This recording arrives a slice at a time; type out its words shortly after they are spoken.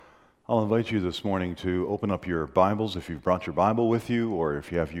I'll invite you this morning to open up your Bibles if you've brought your Bible with you, or if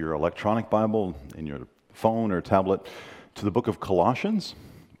you have your electronic Bible in your phone or tablet, to the book of Colossians.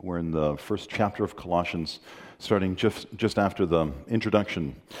 We're in the first chapter of Colossians, starting just after the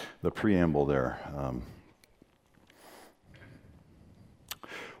introduction, the preamble there.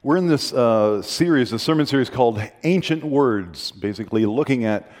 We're in this series, a sermon series called Ancient Words, basically looking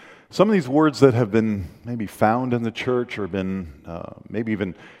at some of these words that have been maybe found in the church or been maybe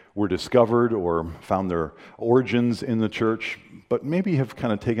even were discovered or found their origins in the church, but maybe have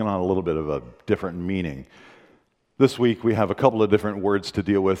kind of taken on a little bit of a different meaning. This week we have a couple of different words to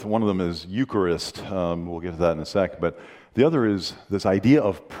deal with. One of them is Eucharist. We'll get to that in a sec. But the other is this idea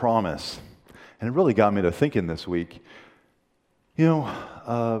of promise. And it really got me to thinking this week,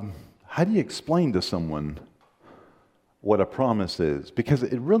 how do you explain to someone what a promise is? Because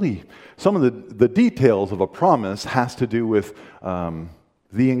it really, some of the details of a promise has to do with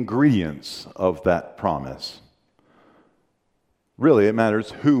the ingredients of that promise. Really, it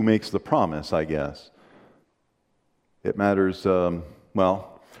matters who makes the promise, I guess. It matters,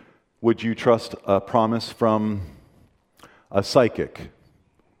 would you trust a promise from a psychic,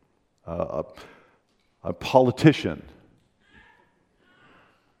 a politician,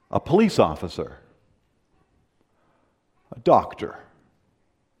 a police officer, a doctor,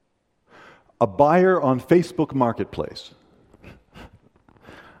 a buyer on Facebook Marketplace,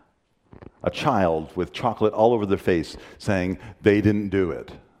 a child with chocolate all over their face saying they didn't do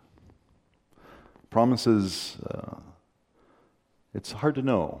it? Promises, it's hard to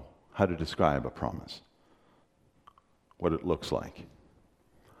know how to describe a promise, what it looks like.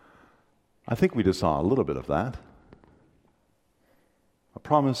 I think we just saw a little bit of that. A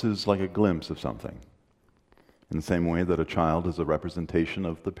promise is like a glimpse of something, in the same way that a child is a representation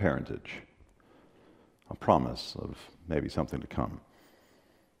of the parentage, a promise of maybe something to come.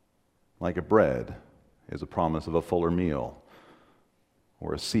 Like a bread is a promise of a fuller meal,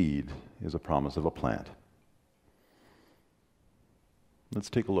 or a seed is a promise of a plant.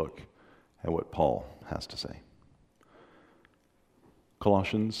 Let's take a look at what Paul has to say.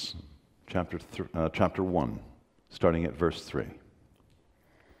 Colossians chapter 1, starting at verse 3.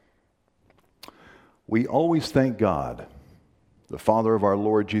 We always thank God, the Father of our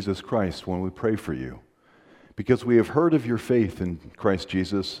Lord Jesus Christ, when we pray for you, because we have heard of your faith in Christ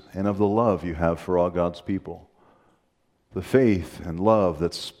Jesus and of the love you have for all God's people. The faith and love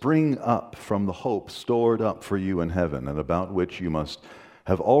that spring up from the hope stored up for you in heaven, and about which you must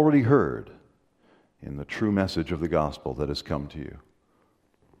have already heard in the true message of the gospel that has come to you.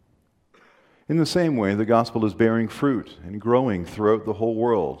 In the same way, the gospel is bearing fruit and growing throughout the whole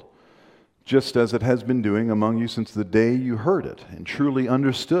world, just as it has been doing among you since the day you heard it and truly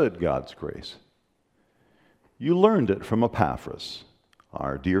understood God's grace. You learned it from Epaphras,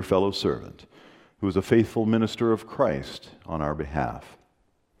 our dear fellow servant, who is a faithful minister of Christ on our behalf,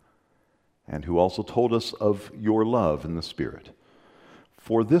 and who also told us of your love in the Spirit.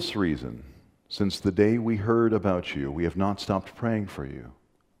 For this reason, since the day we heard about you, we have not stopped praying for you.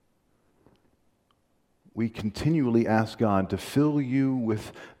 We continually ask God to fill you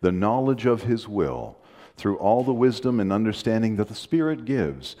with the knowledge of His will through all the wisdom and understanding that the Spirit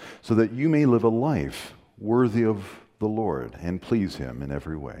gives, so that you may live a life worthy of the Lord and please Him in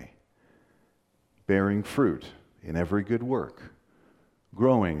every way, bearing fruit in every good work,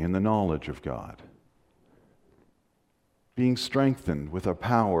 growing in the knowledge of God, being strengthened with our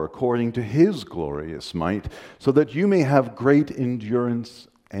power according to His glorious might, so that you may have great endurance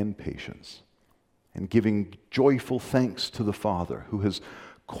and patience, and giving joyful thanks to the Father, who has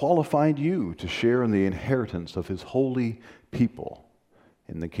qualified you to share in the inheritance of His holy people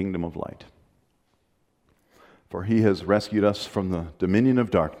in the kingdom of light. For He has rescued us from the dominion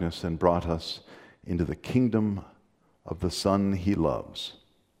of darkness and brought us into the kingdom of the Son He loves,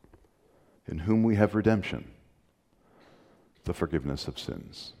 in whom we have redemption, the forgiveness of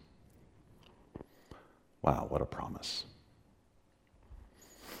sins. Wow, what a promise.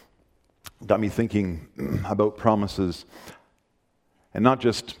 Got me thinking about promises, and not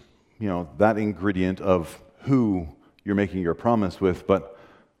just, that ingredient of who you're making your promise with, but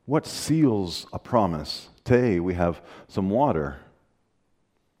what seals a promise. Today we have some water,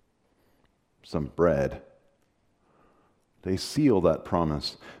 some bread. They seal that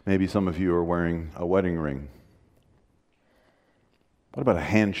promise. Maybe some of you are wearing a wedding ring. What about a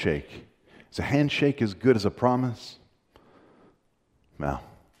handshake? Is a handshake as good as a promise? Well,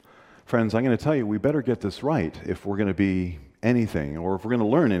 friends, I'm going to tell you, we better get this right if we're going to be anything, or if we're going to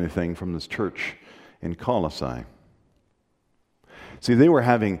learn anything from this church in Colossae. See, they were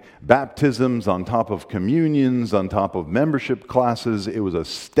having baptisms on top of communions, on top of membership classes. It was a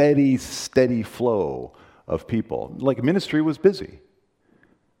steady, steady flow of people. Like ministry was busy.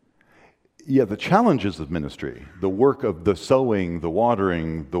 Yeah, the challenges of ministry, the work of the sowing, the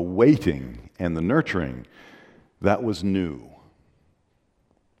watering, the waiting, and the nurturing, that was new.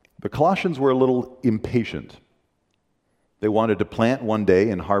 The Colossians were a little impatient. They wanted to plant one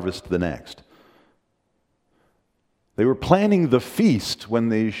day and harvest the next. They were planning the feast when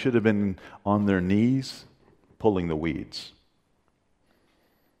they should have been on their knees pulling the weeds.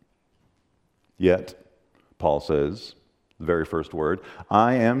 Yet, Paul says, the very first word,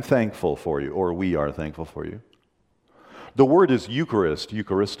 I am thankful for you, or we are thankful for you. The word is Eucharist,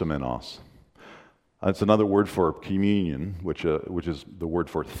 Eucharistomenos. It's another word for communion, which is the word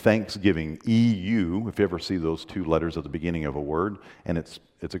for thanksgiving, EU. If you ever see those two letters at the beginning of a word, and it's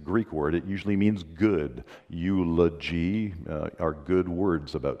a Greek word, it usually means good. Eulogy are good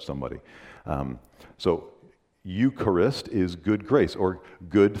words about somebody. So Eucharist is good grace, or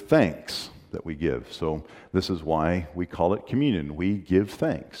good thanks that we give. So this is why we call it communion. We give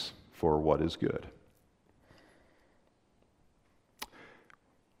thanks for what is good.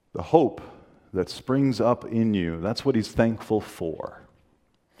 The hope that springs up in you, that's what he's thankful for.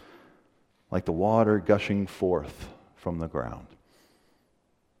 Like the water gushing forth from the ground.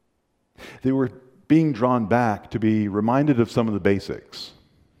 They were being drawn back to be reminded of some of the basics,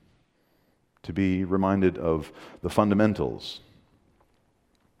 to be reminded of the fundamentals.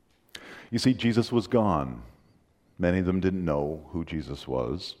 You see, Jesus was gone. Many of them didn't know who Jesus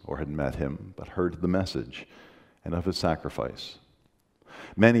was or had met him, but heard the message and of his sacrifice.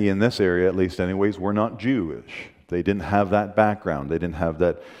 Many in this area, at least anyways, were not Jewish. They didn't have that background. They didn't have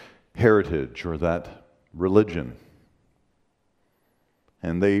that heritage or that religion.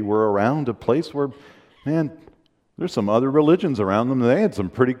 And they were around a place where, man, there's some other religions around them. They had some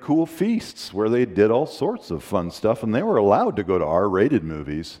pretty cool feasts where they did all sorts of fun stuff, and they were allowed to go to R-rated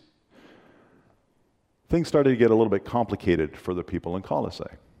movies. Things started to get a little bit complicated for the people in Colossae.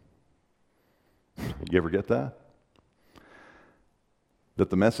 You ever get that? That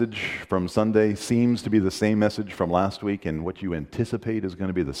the message from Sunday seems to be the same message from last week, and what you anticipate is going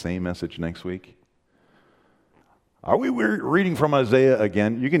to be the same message next week? Are we reading from Isaiah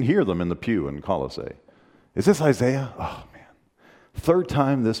again? You can hear them in the pew in Colossae. Is this Isaiah? Oh, man. Third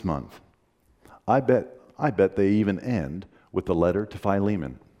time this month. I bet they even end with the letter to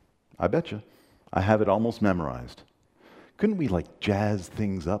Philemon. I bet you. I have it almost memorized. Couldn't we jazz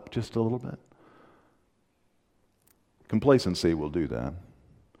things up just a little bit? Complacency will do that.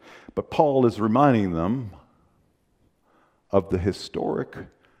 But Paul is reminding them of the historic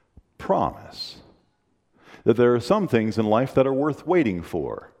promise that there are some things in life that are worth waiting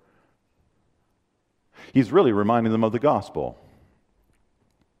for. He's really reminding them of the gospel,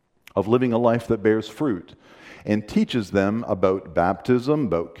 of living a life that bears fruit, and teaches them about baptism,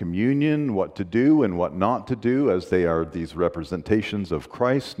 about communion, what to do and what not to do, as they are these representations of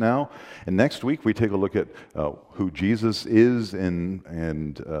Christ now. And next week we take a look at who Jesus is and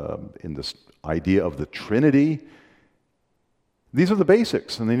in this idea of the Trinity. These are the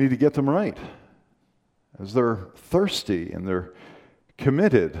basics, and they need to get them right, as they're thirsty and they're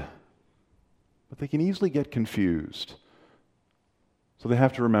committed, but they can easily get confused. So they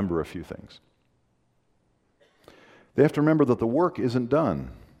have to remember a few things. They have to remember that the work isn't done.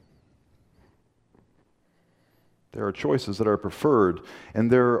 There are choices that are preferred,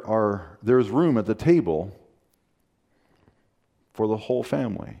 and there's room at the table for the whole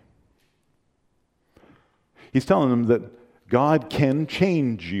family. He's telling them that God can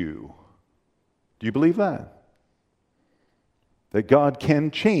change you. Do you believe that? That God can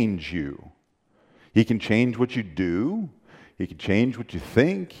change you. He can change what you do. He can change what you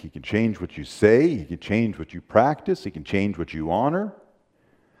think. He can change what you say. He can change what you practice. He can change what you honor.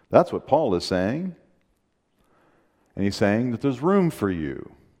 That's what Paul is saying. And he's saying that there's room for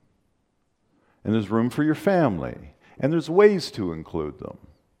you. And there's room for your family. And there's ways to include them.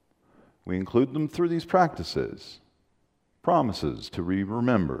 We include them through these practices. Promises to be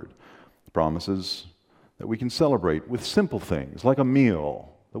remembered. Promises that we can celebrate with simple things, like a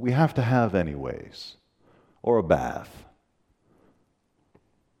meal that we have to have anyways, or a bath.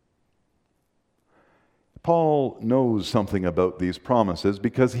 Paul knows something about these promises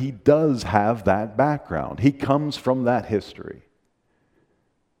because he does have that background. He comes from that history.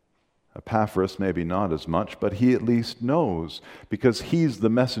 Epaphras maybe not as much, but he at least knows because he's the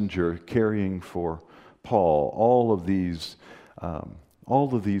messenger carrying for Paul all of these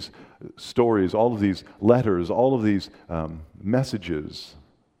stories, all of these letters, all of these messages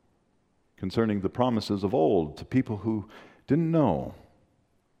concerning the promises of old to people who didn't know.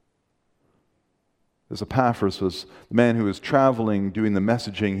 This Epaphras was the man who was traveling, doing the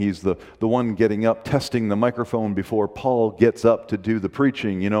messaging. He's the one getting up, testing the microphone before Paul gets up to do the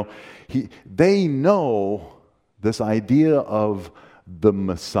preaching. They know this idea of the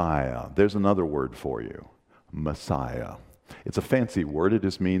Messiah. There's another word for you, Messiah. It's a fancy word. It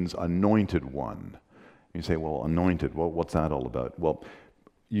just means anointed one. You say, well, anointed, well, what's that all about? Well,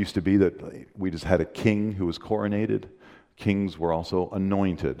 it used to be that we just had a king who was coronated. Kings were also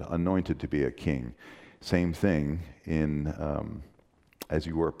anointed to be a king. Same thing as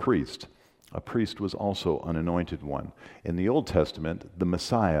you were a priest. A priest was also an anointed one. In the Old Testament, the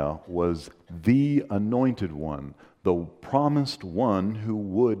Messiah was the anointed one, the promised one who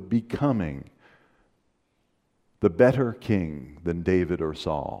would be coming. The better king than David or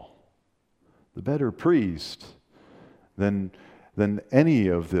Saul. The better priest than any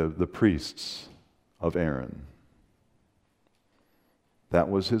of the priests of Aaron. That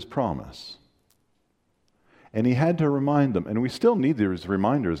was his promise. And he had to remind them, and we still need these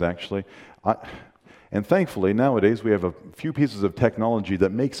reminders, actually. And thankfully, nowadays, we have a few pieces of technology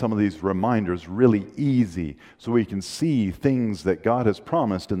that make some of these reminders really easy, so we can see things that God has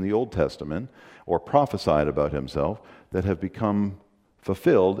promised in the Old Testament, or prophesied about himself, that have become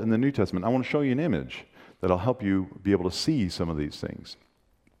fulfilled in the New Testament. I want to show you an image that'll help you be able to see some of these things.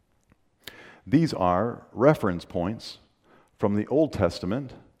 These are reference points from the Old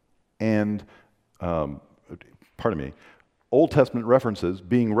Testament and Old Testament references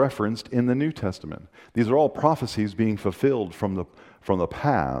being referenced in the New Testament. These are all prophecies being fulfilled from the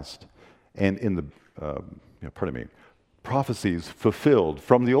past, and in the prophecies fulfilled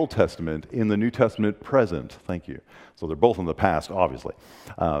from the Old Testament in the New Testament present. Thank you. So they're both in the past, obviously.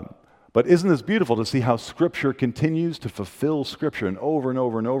 But isn't this beautiful to see how Scripture continues to fulfill Scripture and over and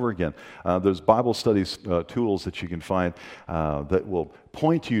over and over again? There's Bible studies tools that you can find that will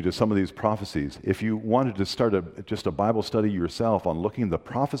point you to some of these prophecies. If you wanted to start just a Bible study yourself on looking at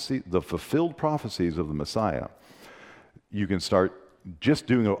the fulfilled prophecies of the Messiah, you can start just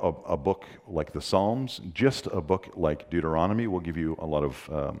doing a book like the Psalms. Just a book like Deuteronomy will give you a lot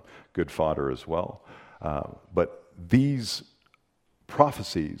of good fodder as well. But these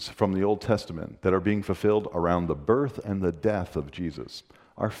prophecies from the Old Testament that are being fulfilled around the birth and the death of Jesus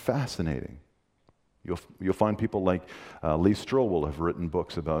are fascinating. You'll find people like Lee Strobel will have written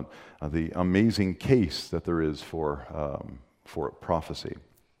books about the amazing case that there is for prophecy.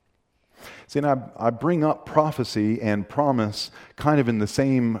 See, and I bring up prophecy and promise kind of in the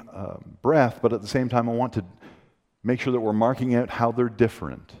same breath, but at the same time I want to make sure that we're marking out how they're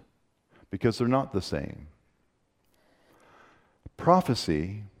different, because they're not the same.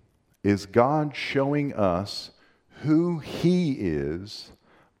 Prophecy is God showing us who He is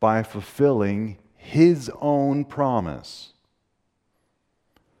by fulfilling His own promise.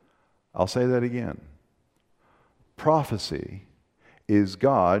 I'll say that again. Prophecy is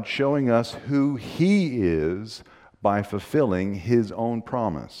God showing us who He is by fulfilling His own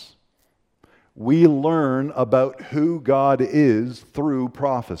promise. We learn about who God is through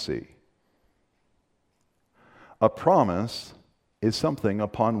prophecy. A promise is something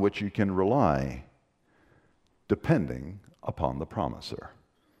upon which you can rely, depending upon the promiser.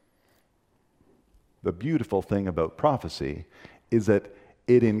 The beautiful thing about prophecy is that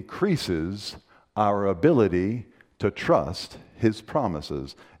it increases our ability to trust His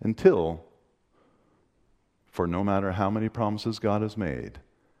promises until, for no matter how many promises God has made,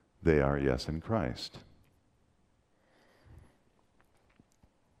 they are yes in Christ.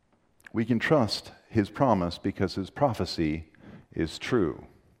 We can trust His promise because His prophecy is true.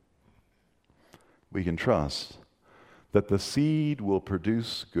 We can trust that the seed will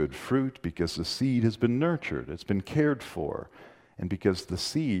produce good fruit because the seed has been nurtured, it's been cared for, and because the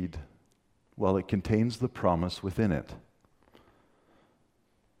seed, well, it contains the promise within it.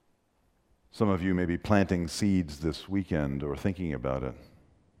 Some of you may be planting seeds this weekend or thinking about it.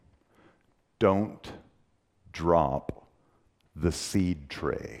 Don't drop the seed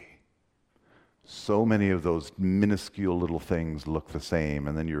tray. So many of those minuscule little things look the same,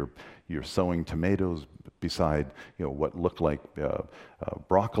 and then you're sowing tomatoes beside what looked like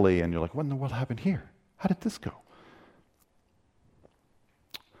broccoli, and you're like, what in the world happened here? How did this go?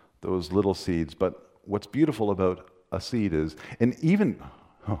 Those little seeds. But what's beautiful about a seed is, and even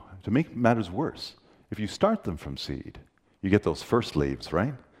to make matters worse, if you start them from seed, you get those first leaves,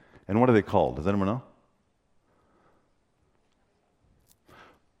 right? And what are they called? Does anyone know?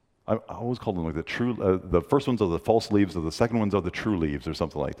 I always call them like the first ones are the false leaves, or the second ones are the true leaves, or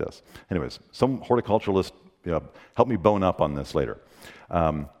something like this. Anyways, some horticulturalist help me bone up on this later.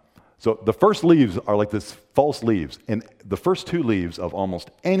 So the first leaves are like this false leaves. And the first two leaves of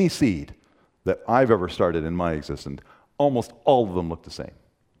almost any seed that I've ever started in my existence, almost all of them look the same.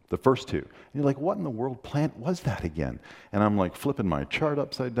 The first two. And you're like, what in the world plant was that again? And I'm like flipping my chart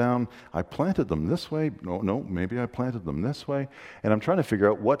upside down. I planted them this way. No, maybe I planted them this way. And I'm trying to figure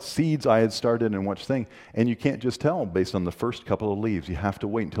out what seeds I had started in which thing. And you can't just tell based on the first couple of leaves. You have to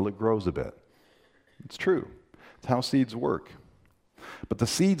wait until it grows a bit. It's true. It's how seeds work. But the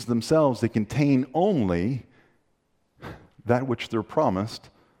seeds themselves, they contain only that which they're promised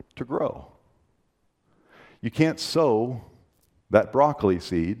to grow. You can't sow that broccoli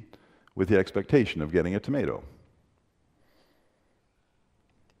seed with the expectation of getting a tomato.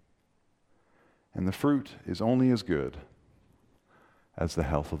 And the fruit is only as good as the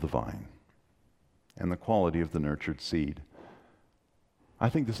health of the vine and the quality of the nurtured seed. I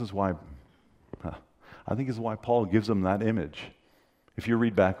think this is why Paul gives them that image. If you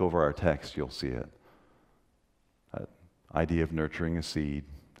read back over our text, you'll see it. That idea of nurturing a seed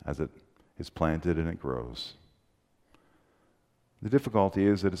as it is planted and it grows. The difficulty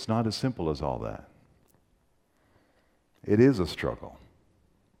is that it's not as simple as all that. It is a struggle.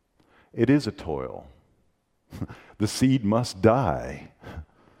 It is a toil. The seed must die.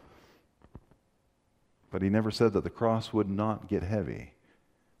 But he never said that the cross would not get heavy.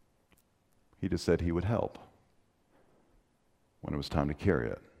 He just said he would help when it was time to carry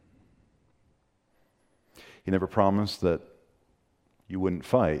it. He never promised that you wouldn't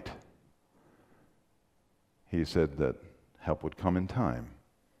fight. He said that help would come in time.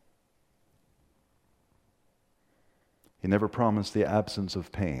 He never promised the absence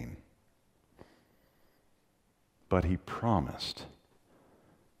of pain. But he promised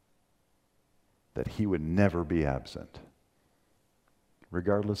that he would never be absent,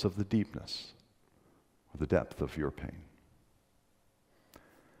 regardless of the deepness or the depth of your pain.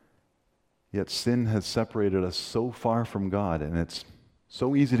 Yet sin has separated us so far from God, and it's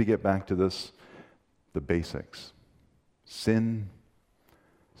so easy to get back to this, the basics. Sin,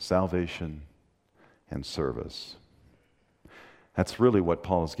 salvation, and service. That's really what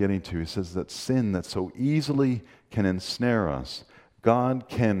Paul is getting to. He says that sin that so easily can ensnare us, God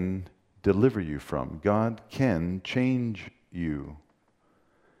can deliver you from. God can change you.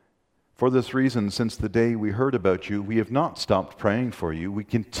 For this reason, since the day we heard about you, we have not stopped praying for you. We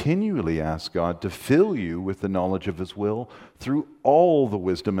continually ask God to fill you with the knowledge of His will through all the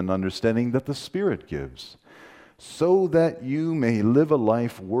wisdom and understanding that the Spirit gives, so that you may live a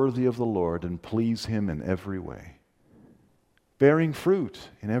life worthy of the Lord and please Him in every way, bearing fruit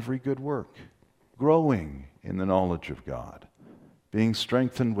in every good work, growing in the knowledge of God, being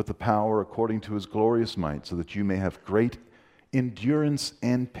strengthened with the power according to His glorious might, so that you may have great endurance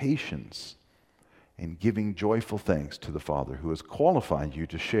and patience in giving joyful thanks to the Father who has qualified you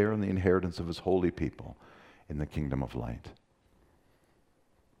to share in the inheritance of His holy people in the kingdom of light.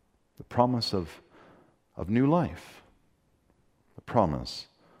 The promise of new life, the promise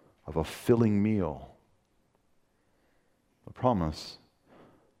of a filling meal, the promise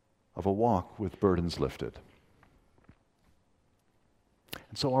of a walk with burdens lifted.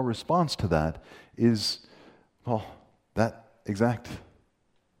 And so our response to that is, that exact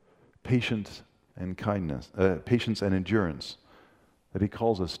patience and endurance that he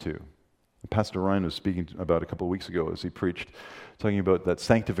calls us to. Pastor Ryan was speaking about a couple of weeks ago as he preached, talking about that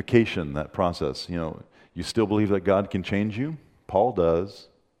sanctification, that process. You still believe that God can change you? Paul does.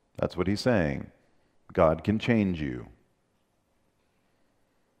 That's what he's saying. God can change you.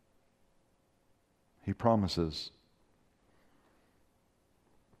 He promises.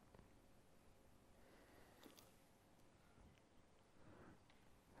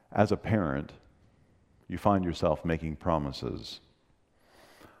 As a parent, you find yourself making promises.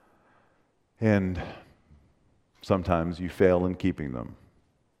 And sometimes you fail in keeping them.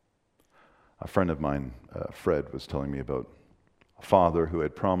 A friend of mine, Fred, was telling me about a father who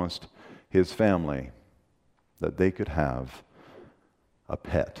had promised his family that they could have a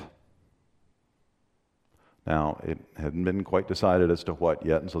pet. Now, it hadn't been quite decided as to what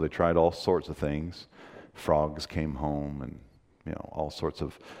yet, and so they tried all sorts of things. Frogs came home and all sorts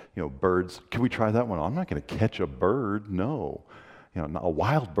of, birds. Can we try that one? I'm not going to catch a bird. No. Not a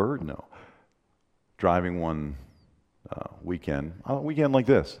wild bird. No. Driving one weekend like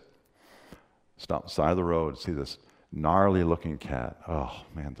this. Stop side of the road, see this gnarly looking cat. Oh,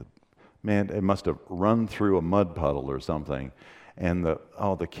 man, it must have run through a mud puddle or something. And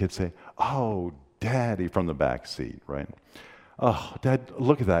the kids say, "Oh, Daddy," from the back seat, right? "Oh, Dad,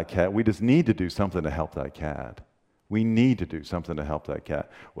 look at that cat. We just need to do something to help that cat." We need to do something to help that cat.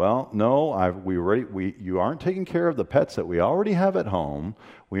 Well, no, you aren't taking care of the pets that we already have at home.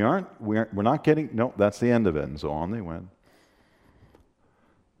 We're not getting, no, that's the end of it. And so on they went.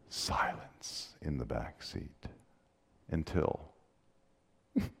 Silence in the back seat until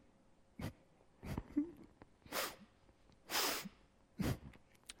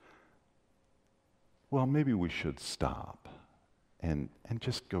well, maybe we should stop and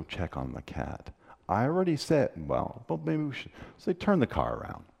just go check on the cat. I already said, well, but maybe we should. So they turn the car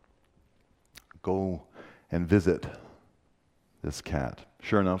around, go and visit this cat.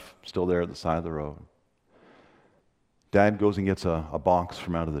 Sure enough, still there at the side of the road. Dad goes and gets a box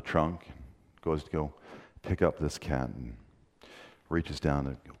from out of the trunk, goes to go pick up this cat and reaches down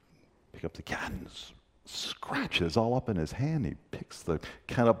to go pick up the cat and scratches all up in his hand. He picks the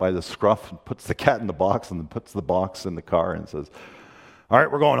cat up by the scruff and puts the cat in the box and then puts the box in the car and says, all right,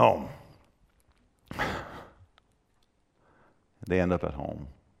 we're going home. They end up at home.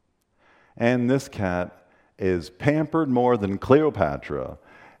 And this cat is pampered more than Cleopatra.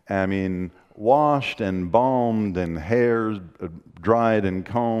 I mean, washed and balmed and hair dried and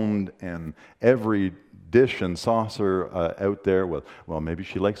combed and every dish and saucer out there with, well, maybe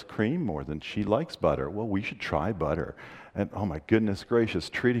she likes cream more than she likes butter. Well, we should try butter. And oh my goodness gracious,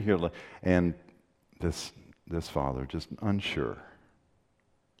 treating her like, and this father just unsure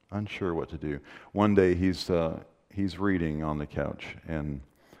what to do. One day he's reading on the couch and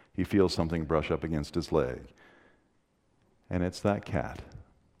he feels something brush up against his leg. And it's that cat.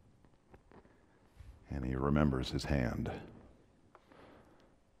 And he remembers his hand.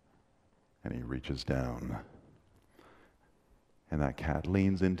 And he reaches down. And that cat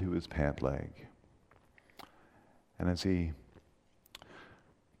leans into his pant leg. And as he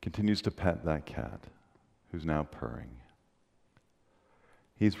continues to pet that cat, who's now purring,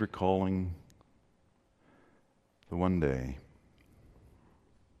 he's recalling the one day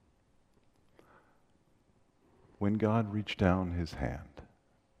when God reached down his hand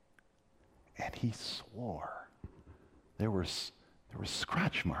and he swore there were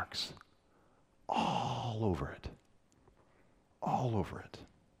scratch marks all over it.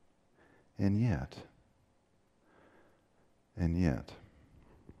 And yet,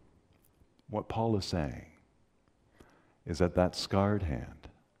 what Paul is saying is that scarred hand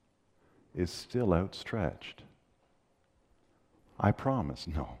is still outstretched. I promise.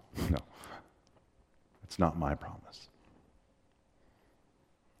 No. It's not my promise.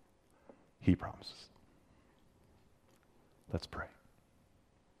 He promises. Let's pray.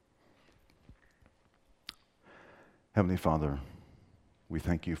 Heavenly Father, we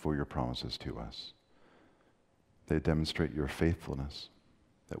thank you for your promises to us. They demonstrate your faithfulness,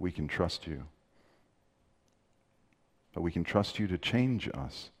 that we can trust you, that we can trust you to change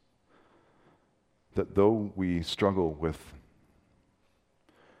us, that though we struggle with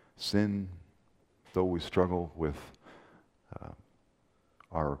sin, though we struggle with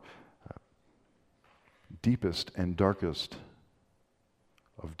our deepest and darkest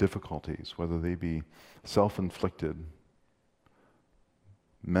of difficulties, whether they be self-inflicted,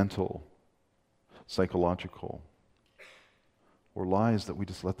 mental, psychological, or lies that we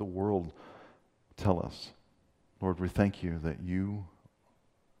just let the world tell us. Lord, we thank you that you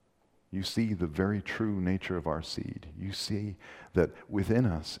see the very true nature of our seed. You see that within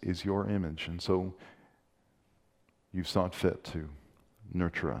us is your image, and so you've sought fit to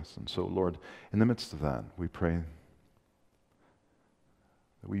nurture us. And so, Lord, in the midst of that, we pray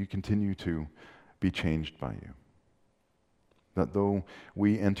that we continue to be changed by you. That though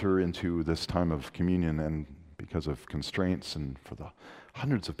we enter into this time of communion, and because of constraints and for the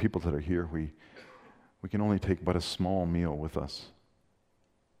hundreds of people that are here, we can only take but a small meal with us.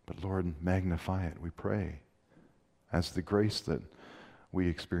 But Lord, magnify it, we pray, as the grace that we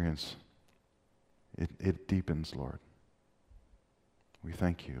experience, it deepens, Lord. We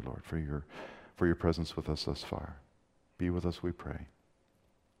thank you, Lord, for your presence with us thus far. Be with us, we pray.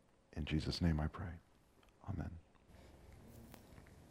 In Jesus' name I pray. Amen.